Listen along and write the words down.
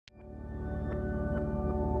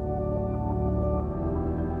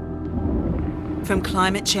From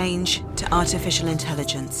climate change to artificial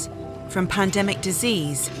intelligence, from pandemic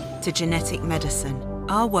disease to genetic medicine,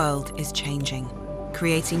 our world is changing,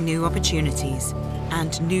 creating new opportunities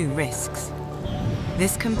and new risks.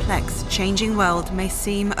 This complex, changing world may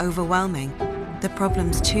seem overwhelming. The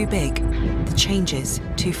problem's too big, the changes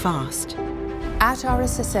too fast. At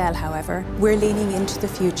RSSL, however, we're leaning into the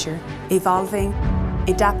future, evolving,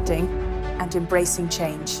 adapting, and embracing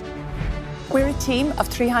change. We're a team of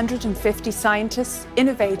 350 scientists,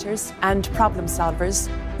 innovators, and problem solvers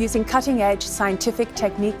using cutting-edge scientific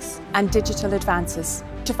techniques and digital advances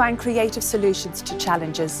to find creative solutions to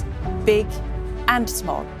challenges, big and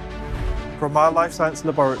small. From our life science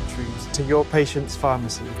laboratories to your patient's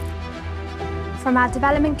pharmacy. From our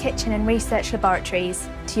development kitchen and research laboratories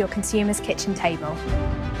to your consumer's kitchen table.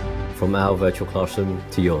 From our virtual classroom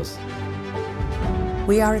to yours.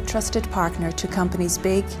 We are a trusted partner to companies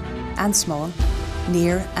big and small,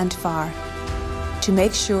 near and far, to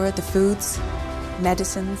make sure the foods,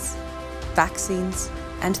 medicines, vaccines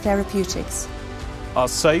and therapeutics are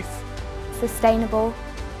safe, sustainable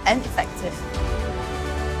and effective.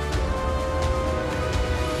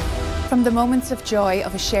 From the moments of joy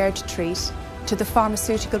of a shared treat to the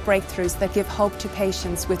pharmaceutical breakthroughs that give hope to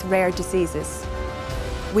patients with rare diseases,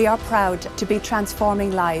 we are proud to be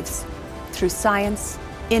transforming lives through science,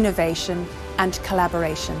 innovation and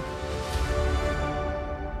collaboration.